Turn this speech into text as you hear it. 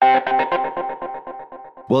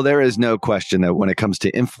Well, there is no question that when it comes to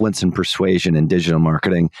influence and persuasion in digital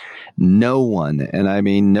marketing, no one, and I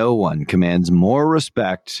mean no one, commands more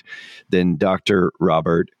respect than Dr.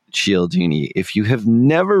 Robert Cialdini. If you have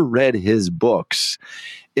never read his books,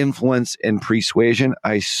 Influence and Persuasion,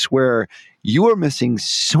 I swear you are missing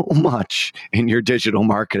so much in your digital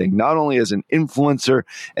marketing, not only as an influencer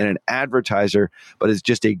and an advertiser, but as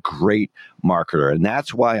just a great marketer. And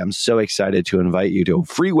that's why I'm so excited to invite you to a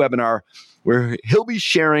free webinar where he'll be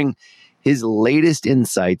sharing his latest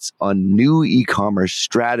insights on new e-commerce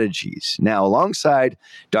strategies. Now, alongside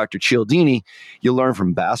Dr. Cialdini, you'll learn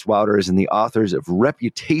from Bass Wouters and the authors of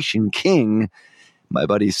Reputation King, my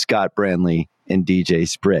buddies Scott Branley and DJ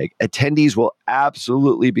Sprigg. Attendees will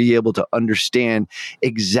absolutely be able to understand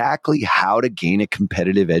exactly how to gain a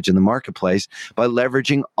competitive edge in the marketplace by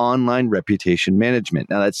leveraging online reputation management.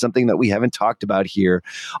 Now, that's something that we haven't talked about here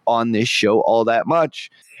on this show all that much.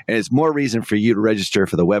 And it's more reason for you to register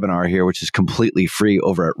for the webinar here, which is completely free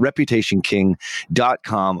over at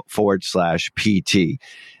reputationking.com/PT.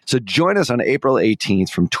 So join us on April 18th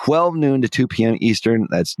from 12 noon to 2 p.m. Eastern.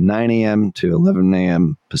 That's 9 a.m. to 11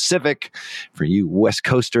 a.m. Pacific for you West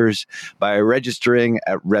Coasters by registering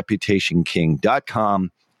at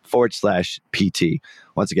reputationking.com/PT.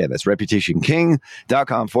 Once again, that's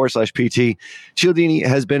reputationking.com/PT. Cialdini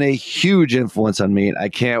has been a huge influence on me, and I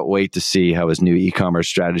can't wait to see how his new e-commerce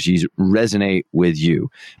strategies resonate with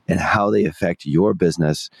you and how they affect your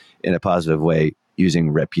business in a positive way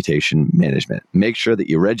using reputation management. Make sure that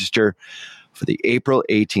you register for the April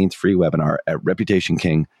 18th free webinar at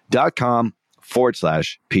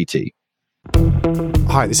reputationking.com/PT.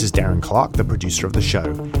 Hi, this is Darren Clark, the producer of the show,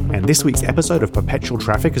 and this week's episode of Perpetual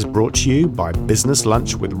Traffic is brought to you by Business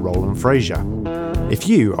Lunch with Roland Frazier. If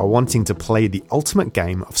you are wanting to play the ultimate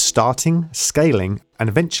game of starting, scaling, and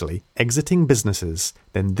eventually exiting businesses,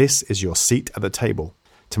 then this is your seat at the table.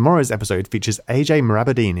 Tomorrow's episode features AJ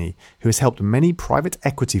Marabadini, who has helped many private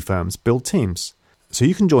equity firms build teams. So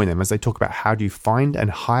you can join them as they talk about how do you find and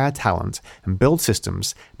hire talent and build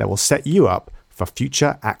systems that will set you up for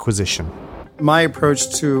future acquisition. My approach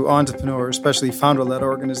to entrepreneurs, especially founder-led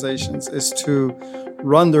organizations, is to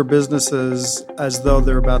run their businesses as though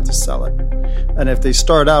they're about to sell it. And if they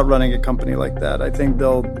start out running a company like that, I think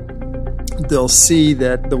they'll see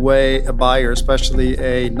that the way a buyer, especially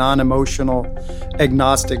a non-emotional,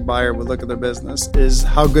 agnostic buyer, would look at their business is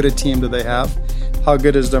how good a team do they have? How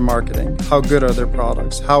good is their marketing? How good are their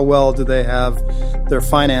products? How well do they have their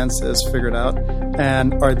finances figured out?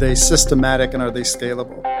 And are they systematic and are they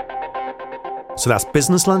scalable? So that's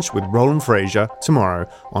Business Lunch with Roland Frazier tomorrow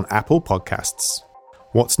on Apple Podcasts.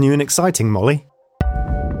 What's new and exciting, Molly?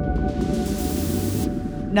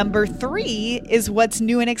 Number 3 is what's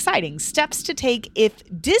new and exciting. Steps to take if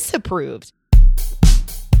disapproved.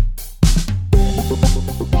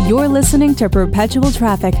 You're listening to Perpetual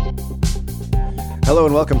Traffic. Hello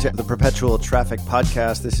and welcome to the Perpetual Traffic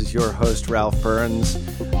Podcast. This is your host, Ralph Burns,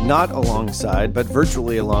 not alongside, but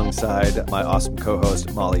virtually alongside my awesome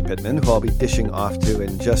co-host, Molly Pittman, who I'll be dishing off to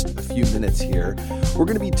in just a few minutes here. We're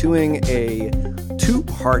going to be doing a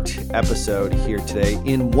 2-part episode here today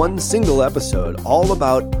in one single episode, all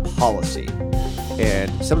about policy and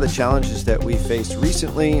some of the challenges that we faced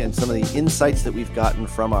recently and some of the insights that we've gotten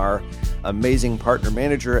from our amazing partner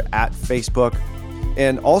manager at Facebook.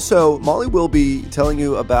 And also, Molly will be telling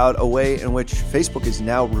you about a way in which Facebook is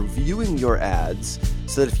now reviewing your ads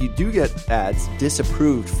so that if you do get ads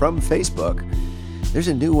disapproved from Facebook, there's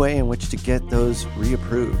a new way in which to get those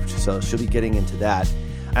reapproved. So she'll be getting into that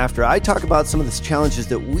after I talk about some of the challenges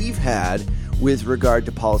that we've had with regard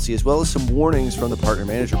to policy, as well as some warnings from the Partner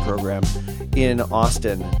Manager Program in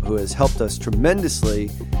Austin, who has helped us tremendously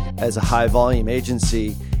as a high-volume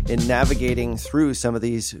agency in navigating through some of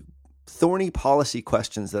these thorny policy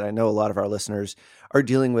questions that I know a lot of our listeners are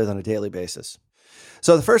dealing with on a daily basis.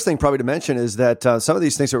 So the first thing probably to mention is that some of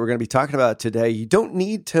these things that we're going to be talking about today, you don't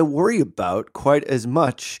need to worry about quite as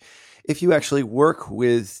much if you actually work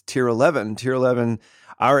with Tier 11. Tier 11,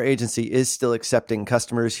 our agency is still accepting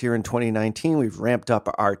customers here in 2019. We've ramped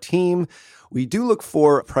up our team. We do look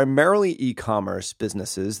for primarily e-commerce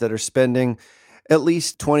businesses that are spending at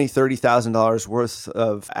least $20,000, $30,000 worth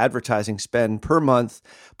of advertising spend per month.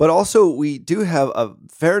 But also we do have a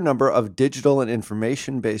fair number of digital and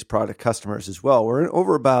information-based product customers as well. We're in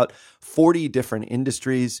over about 40 different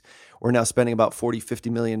industries. We're now spending about $40,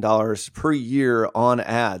 $50 million per year on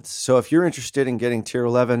ads. So if you're interested in getting Tier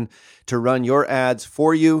 11 to run your ads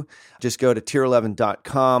for you, just go to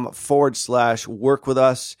tier11.com/work with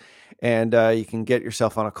us. And you can get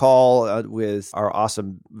yourself on a call with our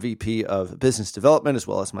awesome VP of Business Development, as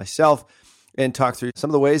well as myself. and talk through some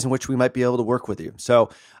of the ways in which we might be able to work with you. So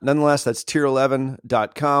nonetheless, that's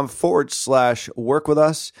tier11.com/work with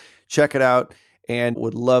us. Check it out and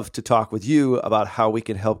would love to talk with you about how we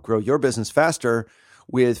can help grow your business faster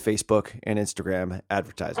with Facebook and Instagram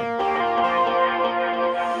advertising.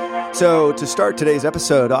 So to start today's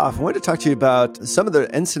episode off, I wanted to talk to you about some of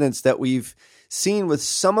the incidents that we've seen with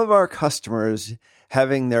some of our customers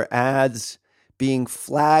having their ads being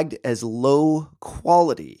flagged as low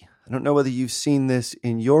quality. I don't know whether you've seen this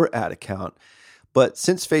in your ad account, but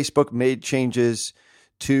since Facebook made changes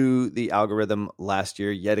to the algorithm last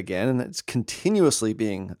year yet again, and it's continuously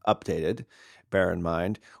being updated, bear in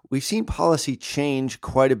mind, we've seen policy change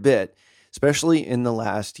quite a bit, especially in the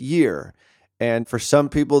last year. And for some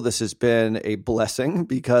people, this has been a blessing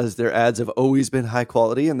because their ads have always been high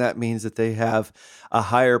quality, and that means that they have a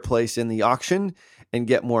higher place in the auction and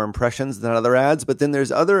get more impressions than other ads. But then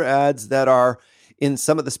there's other ads that are in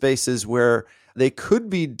some of the spaces where they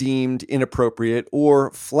could be deemed inappropriate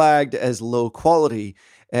or flagged as low quality.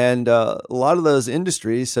 And a lot of those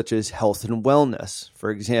industries, such as health and wellness,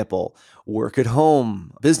 for example, work at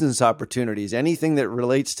home, business opportunities, anything that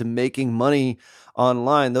relates to making money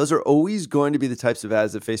online, those are always going to be the types of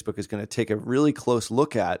ads that Facebook is going to take a really close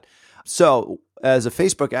look at. So as a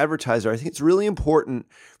Facebook advertiser, I think it's really important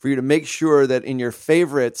for you to make sure that in your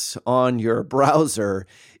favorites on your browser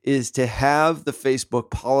is to have the Facebook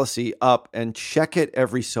policy up and check it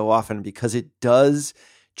every so often because it does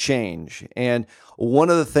change. And one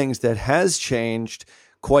of the things that has changed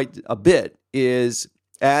quite a bit is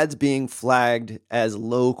ads being flagged as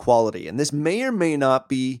low quality. And this may or may not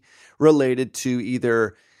be related to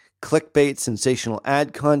either clickbait, sensational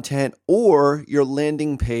ad content, or your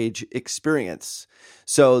landing page experience.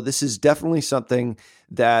 So this is definitely something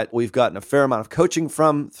that we've gotten a fair amount of coaching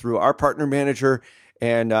from through our partner manager,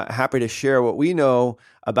 and happy to share what we know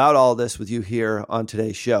about all this with you here on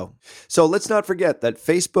today's show. So let's not forget that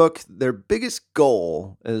Facebook, their biggest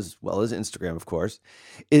goal, as well as Instagram, of course,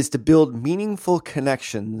 is to build meaningful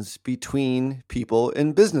connections between people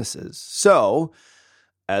and businesses. So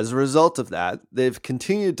as a result of that, they've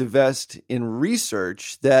continued to invest in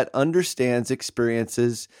research that understands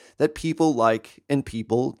experiences that people like and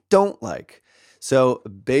people don't like. So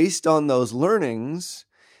based on those learnings,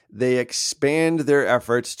 they expand their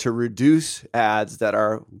efforts to reduce ads that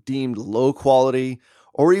are deemed low quality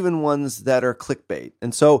or even ones that are clickbait.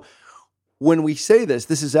 And so when we say this,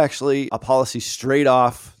 this is actually a policy straight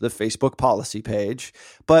off the Facebook policy page.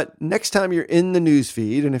 But next time you're in the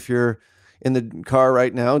newsfeed, and if you're in the car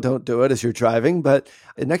right now, don't do it as you're driving. But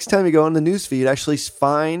next time you go in the newsfeed, actually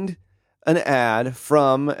find an ad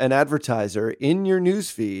from an advertiser in your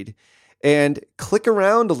newsfeed and click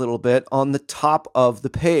around a little bit on the top of the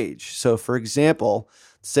page. So for example,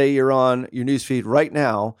 say you're on your newsfeed right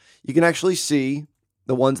now, you can actually see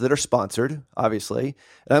the ones that are sponsored, obviously.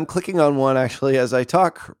 And I'm clicking on one actually as I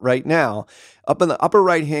talk right now. Up in the upper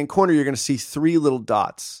right-hand corner, you're going to see 3 little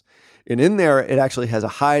dots. And in there, it actually has a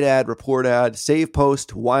hide ad, report ad, save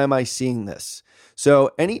post, why am I seeing this?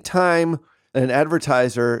 So anytime an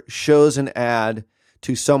advertiser shows an ad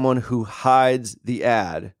to someone who hides the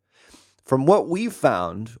ad, from what we've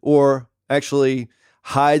found, or actually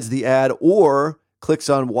hides the ad or clicks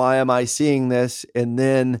on why am I seeing this, and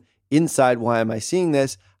then inside why am I seeing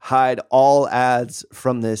this, hide all ads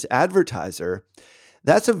from this advertiser,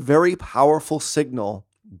 that's a very powerful signal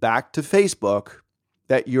back to Facebook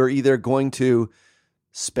that you're either going to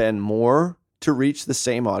spend more to reach the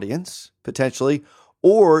same audience, potentially,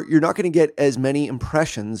 or you're not going to get as many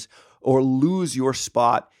impressions or lose your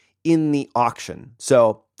spot in the auction.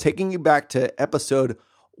 So taking you back to episode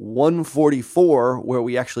 144, where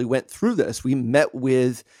we actually went through this, we met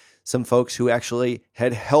with some folks who actually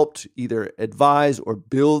had helped either advise or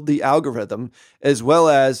build the algorithm, as well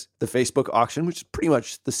as the Facebook auction, which is pretty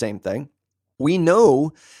much the same thing. We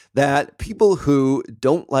know that people who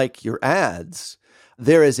don't like your ads,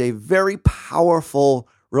 there is a very powerful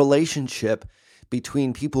relationship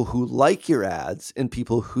between people who like your ads and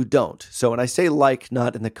people who don't. So when I say like,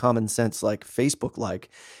 not in the common sense like Facebook like,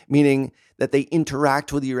 meaning that they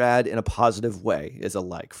interact with your ad in a positive way is a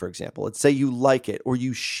like, for example. Let's say you like it or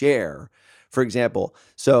you share, for example.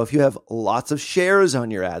 So if you have lots of shares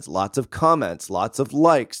on your ads, lots of comments, lots of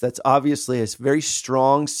likes, that's obviously a very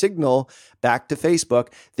strong signal back to Facebook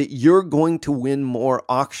that you're going to win more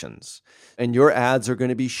auctions and your ads are going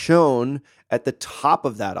to be shown at the top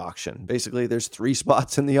of that auction. Basically, there's 3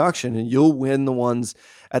 spots in the auction and you'll win the ones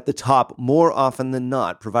at the top more often than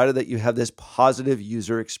not, provided that you have this positive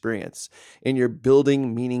user experience and you're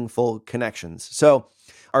building meaningful connections. So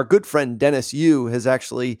our good friend Dennis Yu has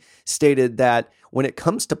actually stated that when it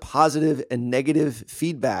comes to positive and negative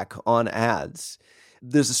feedback on ads,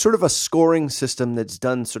 there's a sort of a scoring system that's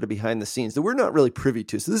done sort of behind the scenes that we're not really privy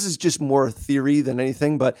to. So this is just more theory than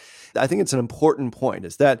anything, but I think it's an important point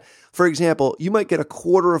is that, for example, you might get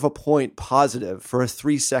 1/4 of a point positive for a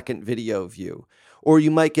 3-second video view, or you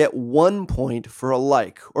might get 1 point for a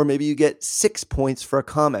like, or maybe you get 6 points for a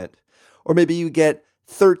comment, or maybe you get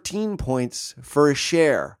 13 points for a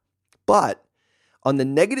share. But on the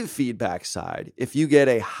negative feedback side, if you get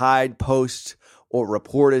a hide post or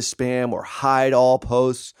report as spam or hide all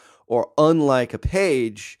posts or unlike a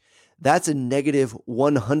page, that's a negative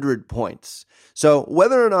 100 points. So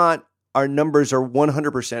whether or not our numbers are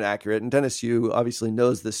 100% accurate, and Dennis Yu obviously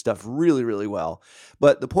knows this stuff really, really well,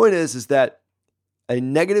 but the point is that a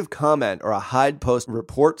negative comment or a hide post,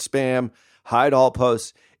 report spam, hide all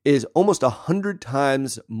posts is almost 100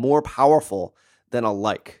 times more powerful than a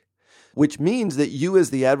like, which means that you as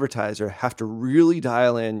the advertiser have to really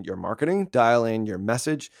dial in your marketing, dial in your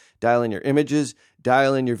message, dial in your images,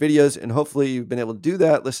 dial in your videos, and hopefully you've been able to do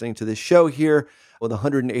that listening to this show here with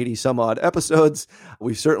 180 some odd episodes.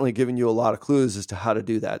 We've certainly given you a lot of clues as to how to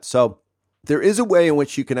do that. So there is a way in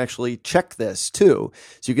which you can actually check this too.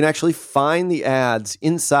 So you can actually find the ads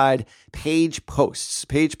inside page posts.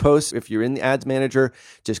 Page posts, if you're in the ads manager,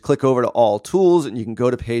 just click over to all tools and you can go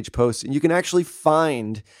to page posts and you can actually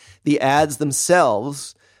find the ads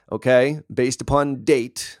themselves, okay, based upon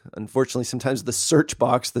date. Unfortunately, sometimes the search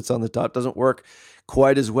box that's on the top doesn't work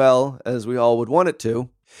quite as well as we all would want it to.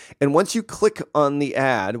 And once you click on the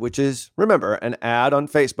ad, which is, remember, an ad on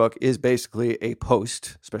Facebook is basically a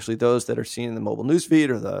post, especially those that are seen in the mobile newsfeed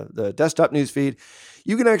or the desktop newsfeed,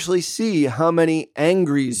 you can actually see how many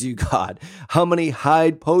angries you got, how many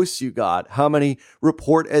hide posts you got, how many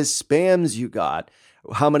report as spams you got,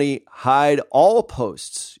 how many hide all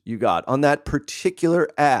posts you got on that particular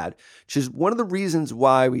ad, which is one of the reasons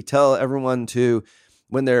why we tell everyone to,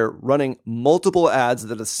 when they're running multiple ads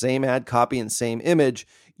that are the same ad copy and same image,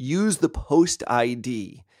 use the post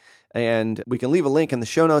ID. And we can leave a link in the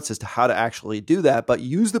show notes as to how to actually do that, but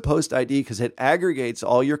use the post ID because it aggregates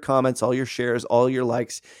all your comments, all your shares, all your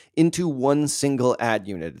likes into one single ad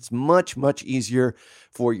unit. It's much, much easier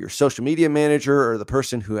for your social media manager or the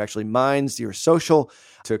person who actually mines your social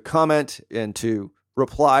to comment and to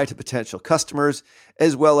reply to potential customers,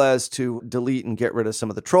 as well as to delete and get rid of some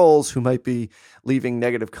of the trolls who might be leaving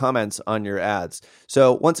negative comments on your ads.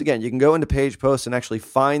 So once again, you can go into page posts and actually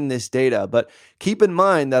find this data, but keep in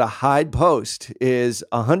mind that a hide post is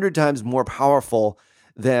 100 times more powerful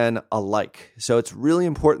than a like. So it's really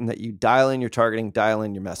important that you dial in your targeting, dial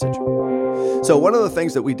in your message. So one of the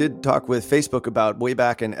things that we did talk with Facebook about way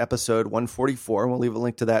back in episode 144, and we'll leave a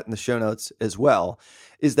link to that in the show notes as well,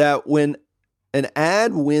 is that when an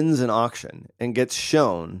ad wins an auction and gets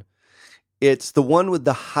shown, it's the one with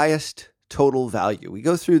the highest total value. We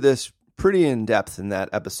go through this pretty in depth in that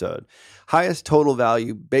episode. Highest total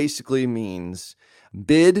value basically means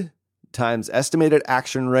bid times estimated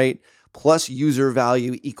action rate plus user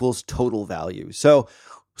value equals total value. So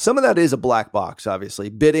some of that is a black box, obviously.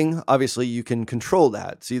 Bidding, obviously, you can control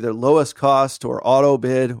that. It's either lowest cost or auto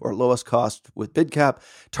bid or lowest cost with bid cap.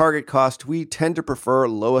 Target cost, we tend to prefer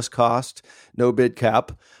lowest cost, no bid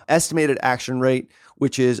cap. Estimated action rate,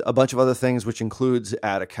 which is a bunch of other things, which includes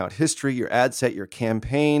ad account history, your ad set, your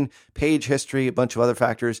campaign, page history, a bunch of other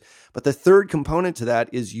factors. But the third component to that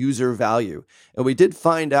is user value. And we did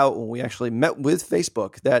find out when we actually met with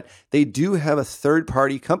Facebook that they do have a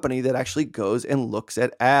third-party company that actually goes and looks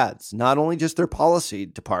at ads, not only just their policy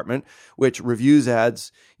department, which reviews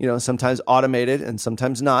ads, sometimes automated and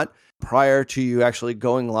sometimes not, prior to you actually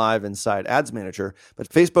going live inside Ads Manager. But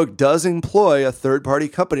Facebook does employ a third-party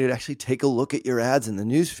company to actually take a look at your ads in the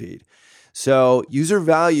newsfeed. So user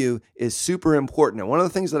value is super important. And one of the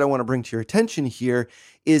things that I want to bring to your attention here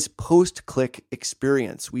is post-click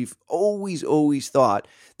experience. We've always thought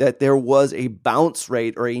that there was a bounce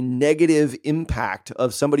rate or a negative impact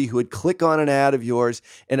of somebody who would click on an ad of yours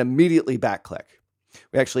and immediately backclick.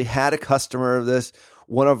 We actually had a customer of this.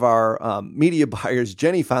 One of our media buyers,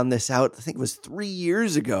 Jenny, found this out, I think it was 3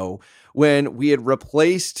 years ago, when we had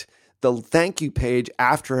replaced the thank you page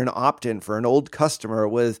after an opt-in for an old customer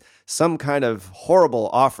with some kind of horrible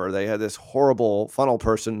offer. They had this horrible funnel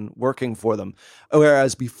person working for them.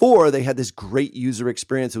 Whereas before, they had this great user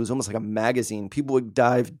experience. It was almost like a magazine. People would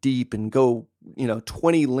dive deep and go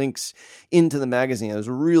 20 links into the magazine. It was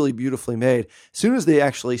really beautifully made. As soon as they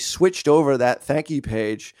actually switched over that thank you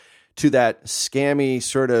page to that scammy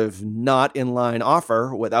sort of not in line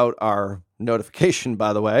offer without our notification,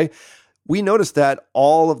 by the way, we noticed that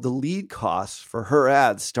all of the lead costs for her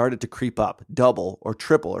ads started to creep up, double or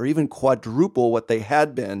triple or even quadruple what they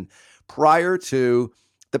had been prior to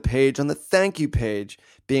the page on the thank you page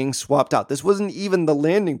being swapped out. This wasn't even the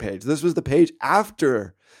landing page. This was the page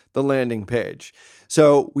after the landing page.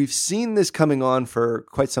 So we've seen this coming on for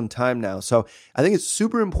quite some time now. So I think it's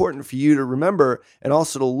super important for you to remember and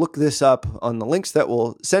also to look this up on the links that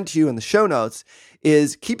we'll send to you in the show notes,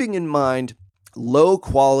 is keeping in mind low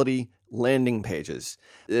quality landing pages.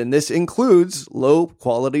 And this includes low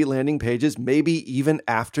quality landing pages, maybe even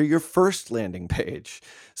after your first landing page.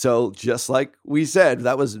 So just like we said,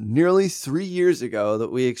 that was nearly 3 years ago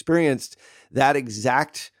that we experienced that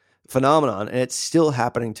exact phenomenon, and it's still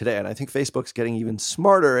happening today. And I think Facebook's getting even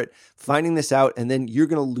smarter at finding this out, and then you're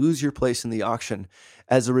going to lose your place in the auction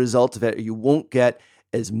as a result of it. You won't get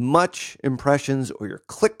as much impressions, or your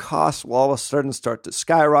click costs will all of a sudden start to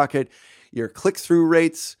skyrocket. Your click-through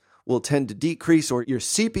rates will tend to decrease, or your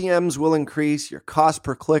CPMs will increase, your cost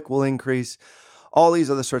per click will increase. All these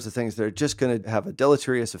other sorts of things that are just going to have a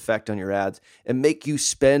deleterious effect on your ads and make you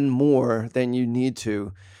spend more than you need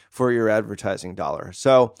to for your advertising dollar.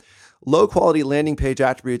 So low quality landing page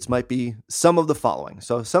attributes might be some of the following.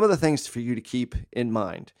 So some of the things for you to keep in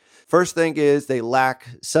mind. First thing is they lack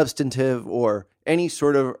substantive or any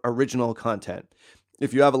sort of original content.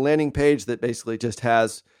 If you have a landing page that basically just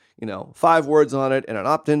has 5 words on it and an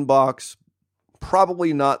opt-in box,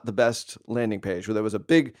 probably not the best landing page. Where there was a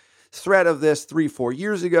big threat of this 3-4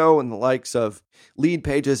 years ago, and the likes of lead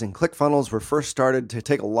pages and ClickFunnels were first started to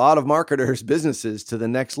take a lot of marketers' businesses to the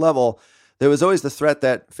next level. There was always the threat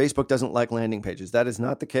that Facebook doesn't like landing pages. That is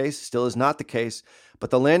not the case, still is not the case.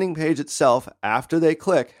 But the landing page itself, after they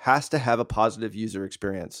click, has to have a positive user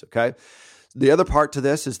experience, okay? The other part to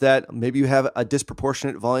this is that maybe you have a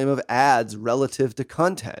disproportionate volume of ads relative to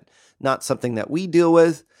content. Not something that we deal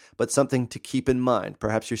with, but something to keep in mind.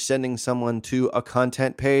 Perhaps you're sending someone to a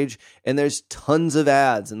content page and there's tons of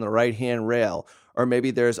ads in the right-hand rail, or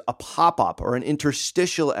maybe there's a pop-up or an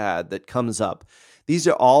interstitial ad that comes up. These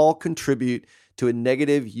are all contribute to a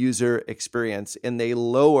negative user experience, and they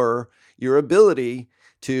lower your ability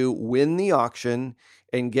to win the auction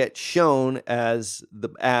and get shown as the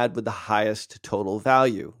ad with the highest total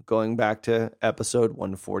value, going back to episode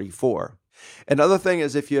 144. Another thing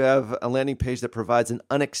is if you have a landing page that provides an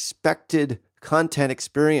unexpected content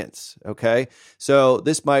experience, okay? So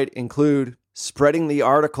this might include spreading the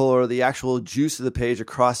article or the actual juice of the page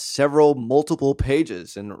across multiple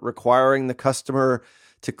pages and requiring the customer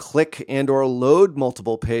to click and or load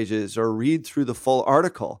multiple pages or read through the full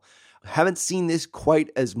article. I haven't seen this quite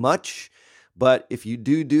as much, but if you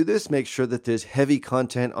do this, make sure that there's heavy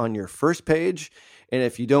content on your first page. And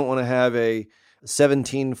if you don't want to have a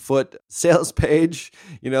 17-foot sales page,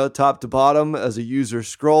 top to bottom as a user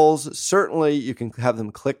scrolls, certainly you can have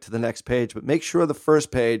them click to the next page, but make sure the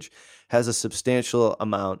first page has a substantial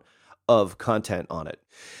amount of content on it.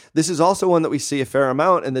 This is also one that we see a fair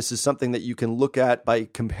amount, and this is something that you can look at by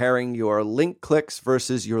comparing your link clicks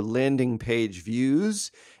versus your landing page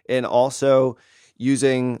views, and also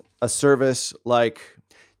using a service like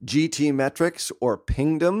GT Metrics or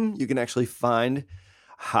Pingdom. You can actually find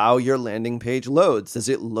how your landing page loads. Does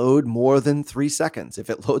it load more than 3 seconds? If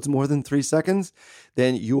it loads more than 3 seconds,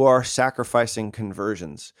 then you are sacrificing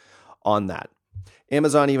conversions on that.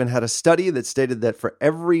 Amazon even had a study that stated that for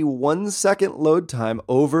every 1 second load time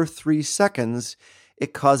over 3 seconds,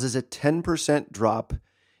 it causes a 10% drop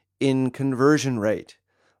in conversion rate.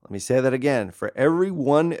 Let me say that again. For every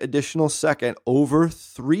 1 additional second over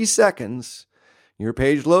 3 seconds, your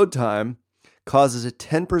page load time causes a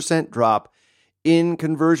 10% drop in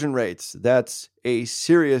conversion rates. That's a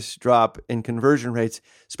serious drop in conversion rates,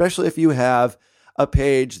 especially if you have a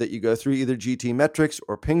page that you go through either GT Metrics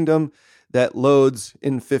or Pingdom that loads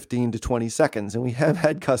in 15 to 20 seconds. And we have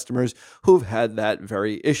had customers who've had that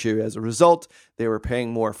very issue. As a result, they were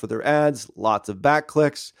paying more for their ads, lots of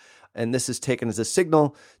backclicks, and this is taken as a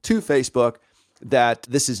signal to Facebook that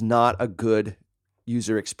this is not a good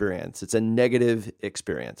user experience. It's a negative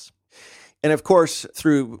experience. And of course,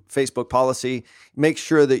 through Facebook policy, make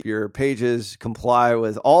sure that your pages comply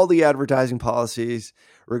with all the advertising policies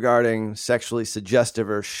regarding sexually suggestive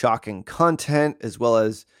or shocking content, as well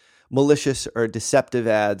as malicious or deceptive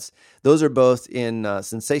ads. Those are both in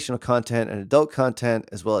sensational content and adult content,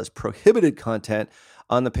 as well as prohibited content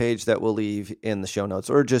on the page that we'll leave in the show notes,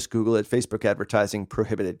 or just Google it, Facebook advertising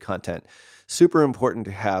prohibited content. Super important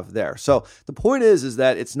to have there. So the point is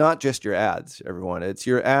that it's not just your ads, everyone. It's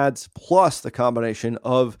your ads plus the combination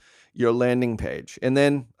of your landing page. And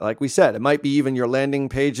then, like we said, it might be even your landing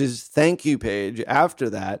page's thank you page after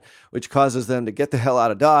that, which causes them to get the hell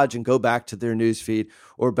out of Dodge and go back to their newsfeed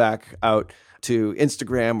or back out to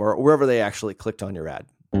Instagram or wherever they actually clicked on your ad.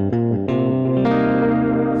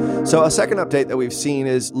 So a second update that we've seen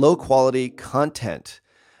is low quality content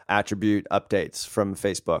attribute updates from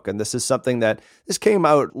Facebook. And this is something that this came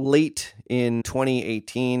out late in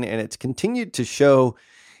 2018, and it's continued to show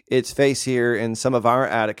its face here in some of our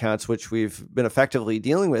ad accounts, which we've been effectively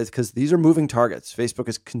dealing with because these are moving targets. Facebook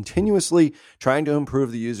is continuously trying to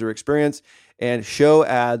improve the user experience and show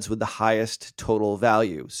ads with the highest total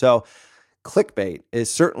value. So clickbait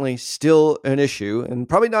is certainly still an issue, and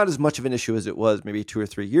probably not as much of an issue as it was maybe 2 or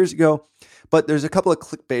 3 years ago. But there's a couple of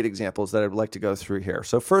clickbait examples that I'd like to go through here.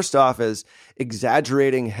 So first off is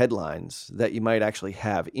exaggerating headlines that you might actually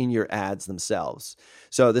have in your ads themselves.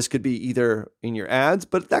 So this could be either in your ads,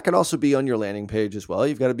 but that could also be on your landing page as well.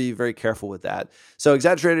 You've got to be very careful with that. So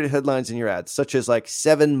exaggerated headlines in your ads, such as like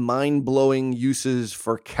 7 mind-blowing uses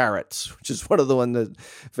for carrots, which is one of the ones that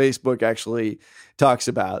Facebook actually talks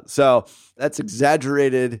about. So that's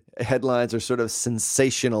exaggerated headlines or sort of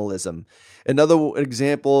sensationalism. Another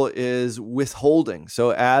example is withholding.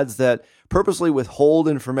 So ads that purposely withhold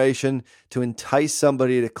information to entice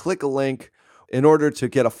somebody to click a link in order to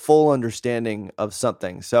get a full understanding of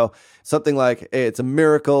something. So something like, hey, it's a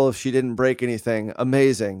miracle if she didn't break anything.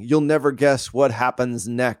 Amazing. You'll never guess what happens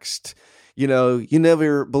next. You know, you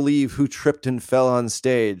never believe who tripped and fell on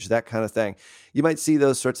stage, that kind of thing. You might see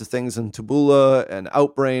those sorts of things in Taboola and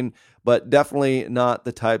Outbrain, but definitely not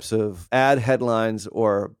the types of ad headlines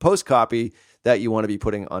or post copy that you want to be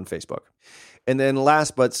putting on Facebook. And then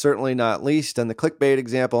last but certainly not least, and the clickbait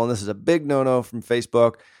example, and this is a big no-no from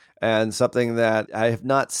Facebook and something that I have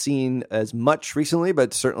not seen as much recently,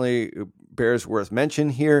 but certainly bears worth mention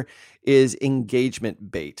here, is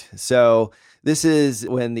engagement bait. So this is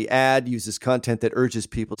when the ad uses content that urges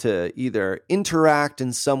people to either interact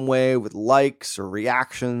in some way with likes or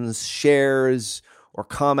reactions, shares, or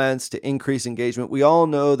comments to increase engagement. We all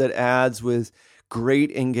know that ads with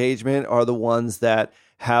great engagement are the ones that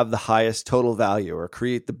have the highest total value or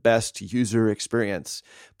create the best user experience.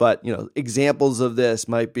 But, you know, examples of this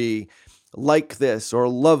might be like this or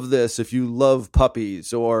love this if you love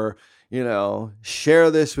puppies, or, you know,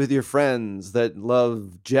 share this with your friends that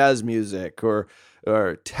love jazz music, or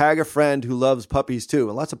tag a friend who loves puppies too.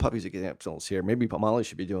 And lots of puppies examples here. Maybe Molly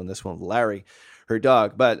should be doing this one with Larry, her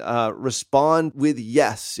dog. But respond with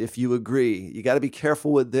yes if you agree. You got to be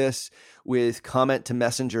careful with this with comment to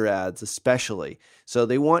messenger ads especially. So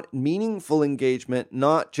they want meaningful engagement,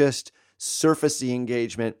 not just surfacey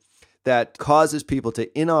engagement that causes people to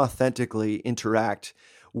inauthentically interact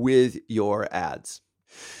with your ads.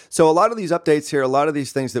 So a lot of these updates here, a lot of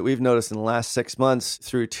these things that we've noticed in the last 6 months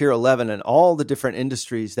through Tier 11 and all the different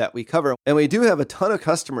industries that we cover. And we do have a ton of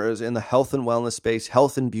customers in the health and wellness space,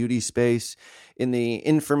 health and beauty space, in the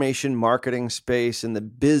information marketing space, in the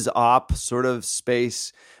biz op sort of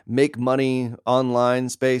space, make money online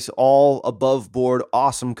space, all above board,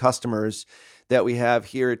 awesome customers that we have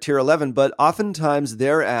here at Tier 11, but oftentimes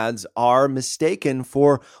their ads are mistaken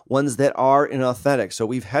for ones that are inauthentic. So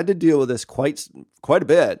we've had to deal with this quite a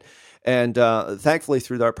bit. And thankfully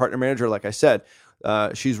through our partner manager, like I said,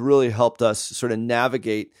 she's really helped us sort of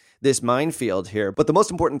navigate this minefield here. But the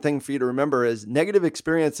most important thing for you to remember is negative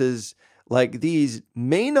experiences like these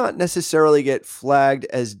may not necessarily get flagged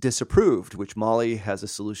as disapproved, which Molly has a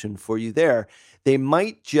solution for you there. They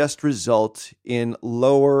might just result in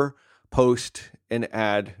lower post and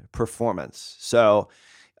ad performance. So,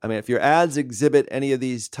 I mean, if your ads exhibit any of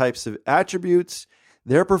these types of attributes,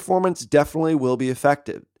 their performance definitely will be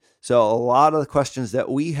affected. So a lot of the questions that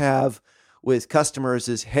we have with customers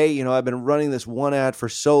is, hey, you know, I've been running this one ad for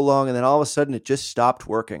so long and then all of a sudden it just stopped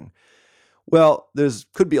working. Well,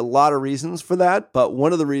 could be a lot of reasons for that, but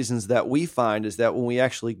one of the reasons that we find is that when we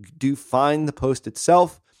actually do find the post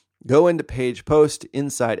itself, go into Page Post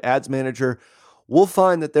inside Ads Manager, we'll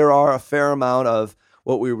find that there are a fair amount of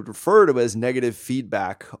what we would refer to as negative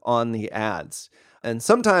feedback on the ads. And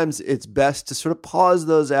sometimes it's best to sort of pause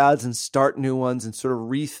those ads and start new ones and sort of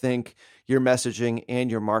rethink your messaging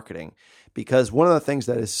and your marketing. Because one of the things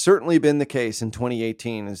that has certainly been the case in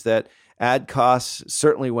 2018 is that ad costs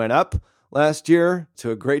certainly went up last year to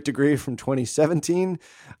a great degree from 2017.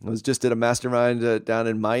 I was just at a mastermind down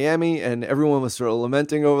in Miami, and everyone was sort of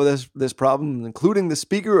lamenting over this problem, including the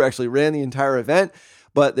speaker who actually ran the entire event.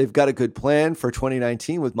 But they've got a good plan for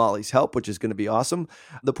 2019 with Molly's help, which is going to be awesome.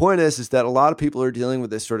 The point is that a lot of people are dealing with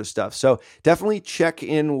this sort of stuff. So definitely check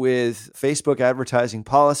in with Facebook advertising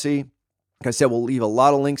policy. Like I said, we'll leave a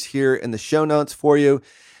lot of links here in the show notes for you.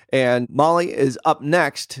 And Molly is up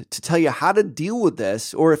next to tell you how to deal with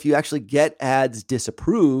this, or if you actually get ads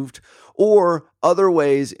disapproved, or other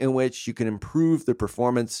ways in which you can improve the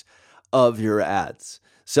performance of your ads.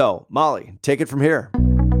 So, Molly, take it from here.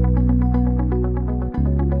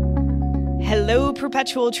 Hello,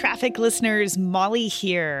 Perpetual Traffic listeners, Molly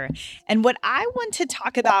here. And what I want to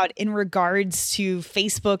talk about in regards to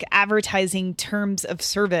Facebook advertising terms of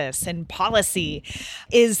service and policy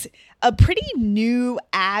is a pretty new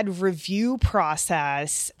ad review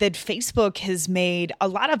process that Facebook has made a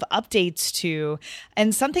lot of updates to,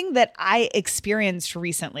 and something that I experienced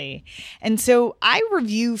recently. And so I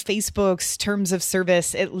review Facebook's terms of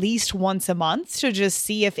service at least once a month to just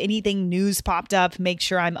see if anything new's popped up, make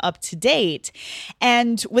sure I'm up to date.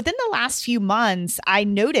 And within the last few months, I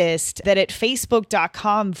noticed that at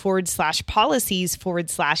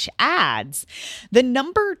facebook.com/policies/ads, the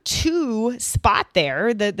number 2 spot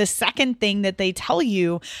there, the second thing that they tell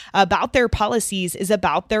you about their policies is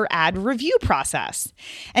about their ad review process.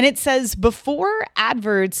 And it says, before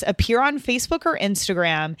adverts appear on Facebook or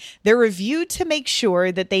Instagram, they're reviewed to make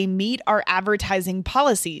sure that they meet our advertising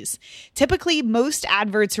policies. Typically, most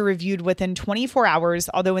adverts are reviewed within 24 hours,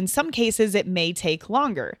 although in some cases it may take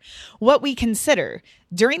longer. What we consider: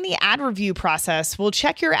 during the ad review process, we'll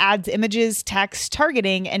check your ad's images, text,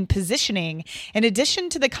 targeting, and positioning, in addition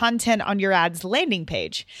to the content on your ad's landing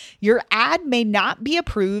page. Your ad may not be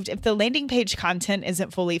approved if the landing page content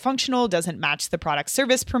isn't fully functional, doesn't match the product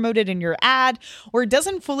service promoted in your ad, or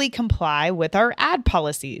doesn't fully comply with our ad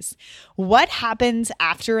policies. What happens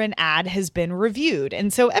after an ad has been reviewed?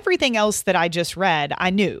 And so everything else that I just read, I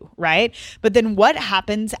knew, right? But then what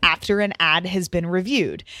happens after an ad has been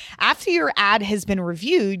reviewed? After your ad has been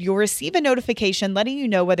reviewed, you'll receive a notification letting you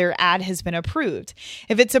know whether your ad has been approved.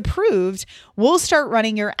 If it's approved, we'll start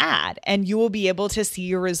running your ad and you will be able to see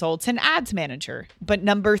your results in Ads Manager. But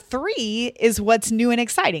number 3 is what's new and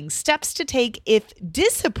exciting: steps to take if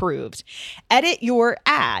disapproved. Edit your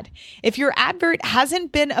ad. If your advert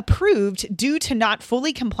hasn't been approved due to not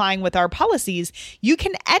fully complying with our policies, you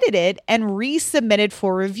can edit it and resubmit it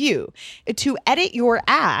for review. To edit your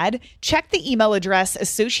ad, check the email address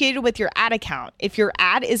associated with your ad account. If your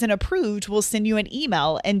ad isn't approved, we'll send you an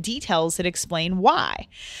email and details that explain why.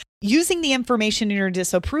 Using the information in your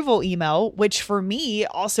disapproval email, which for me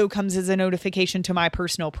also comes as a notification to my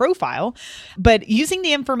personal profile, but using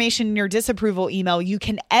the information in your disapproval email, you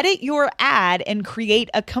can edit your ad and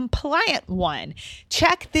create a compliant one.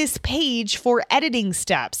 Check this page for editing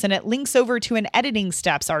steps, and it links over to an editing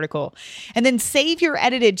steps article. And then save your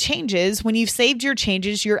edited changes. When you've saved your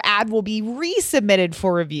changes, your ad will be resubmitted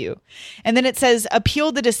for review. And then it says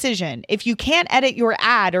appeal the decision. If you can't edit your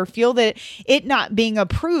ad or feel that it not being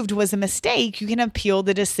approved was a mistake, you can appeal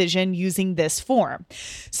the decision using this form.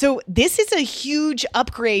 So this is a huge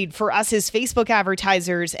upgrade for us as Facebook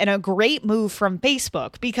advertisers and a great move from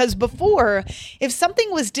Facebook, because before, if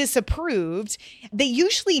something was disapproved, they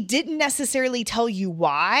usually didn't necessarily tell you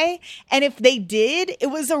why. And if they did, it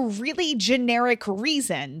was a really generic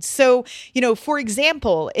reason. So, for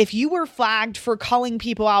example, if you were flagged for calling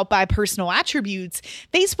people out by personal attributes,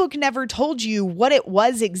 Facebook never told you what it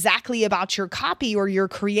was exactly about your copy or your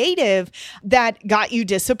creative that got you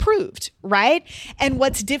disapproved, right? And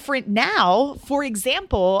what's different now, for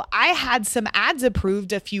example, I had some ads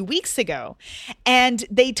approved a few weeks ago, and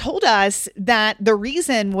they told us that the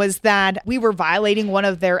reason was that we were violating one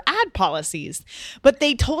of their ad policies, but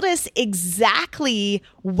they told us exactly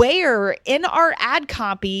where in our ad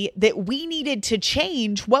copy that we needed to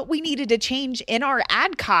change, what we needed to change in our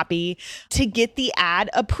ad copy to get the ad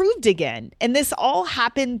approved again. And this all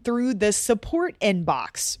happened through the support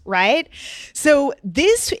inbox, right? So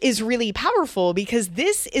this is really powerful because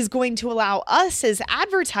this is going to allow us as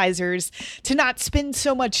advertisers to not spend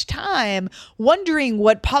so much time wondering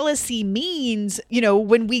what policy means,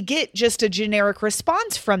 when we get just a generic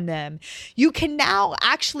response from them. You can now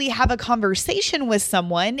actually have a conversation with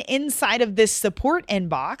someone inside of this support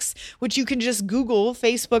inbox, which you can just Google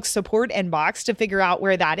Facebook support inbox to figure out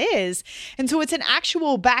where that is. And so it's an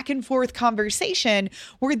actual back and forth conversation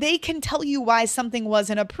where they can tell you why something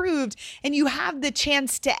wasn't approved, and you have the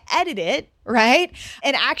chance to edit it, right?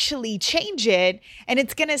 And actually change it. And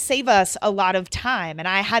it's going to save us a lot of time. And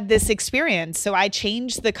I had this experience. So I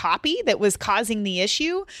changed the copy that was causing the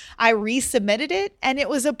issue. I resubmitted it and it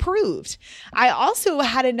was approved. I also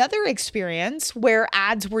had another experience where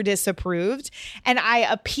ads were disapproved and I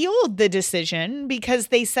appealed the decision because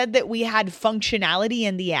they said that we had functionality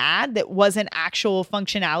in the ad that wasn't actual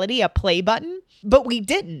functionality, a play button, but we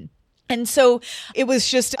didn't. And so it was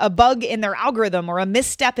just a bug in their algorithm or a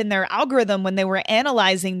misstep in their algorithm when they were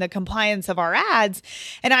analyzing the compliance of our ads.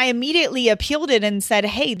 And I immediately appealed it and said,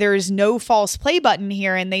 hey, there's no false play button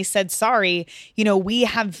here. And they said, sorry, we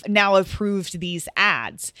have now approved these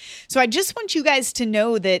ads. So I just want you guys to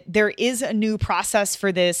know that there is a new process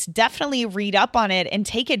for this. Definitely read up on it and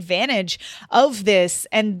take advantage of this.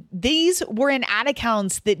 And these were in ad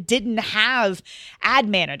accounts that didn't have ad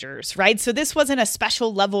managers, right? So this wasn't a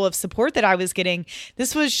special level of support that I was getting.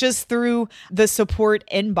 This was just through the support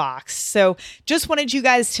inbox. So just wanted you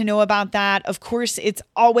guys to know about that. Of course, it's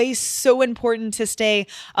always so important to stay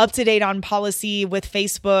up to date on policy with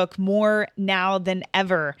Facebook, more now than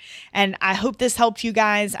ever. And I hope this helped you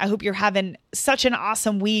guys. I hope you're having such an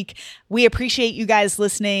awesome week. We appreciate you guys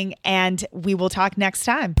listening, and we will talk next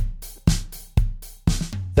time.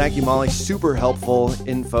 Thank you, Molly. Super helpful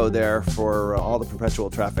info there for all the Perpetual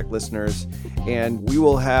Traffic listeners. And we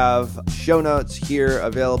will have show notes here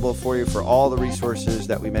available for you for all the resources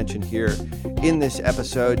that we mentioned here in this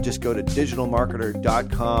episode. Just go to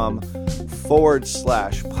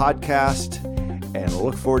digitalmarketer.com/podcast. And we'll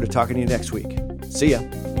look forward to talking to you next week. See ya.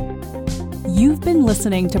 You've been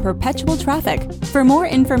listening to Perpetual Traffic. For more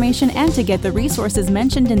information and to get the resources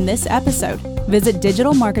mentioned in this episode, visit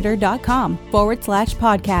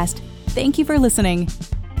digitalmarketer.com/podcast. Thank you for listening.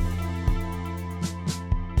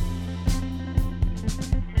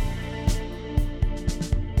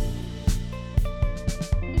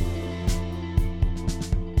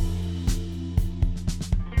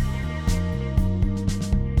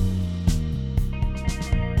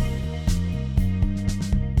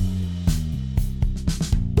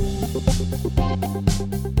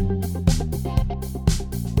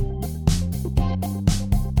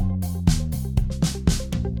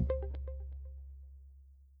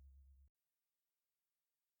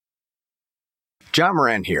 John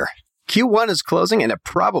Moran here. Q1 is closing and it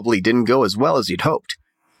probably didn't go as well as you'd hoped.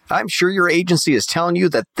 I'm sure your agency is telling you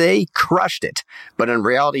that they crushed it, but in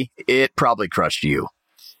reality, it probably crushed you.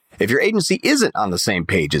 If your agency isn't on the same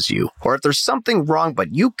page as you, or if there's something wrong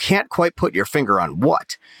but you can't quite put your finger on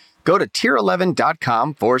what, go to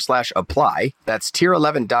tier11.com/apply. That's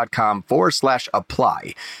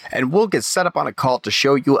tier11.com/apply. And we'll get set up on a call to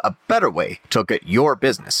show you a better way to look at your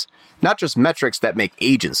business, not just metrics that make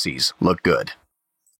agencies look good.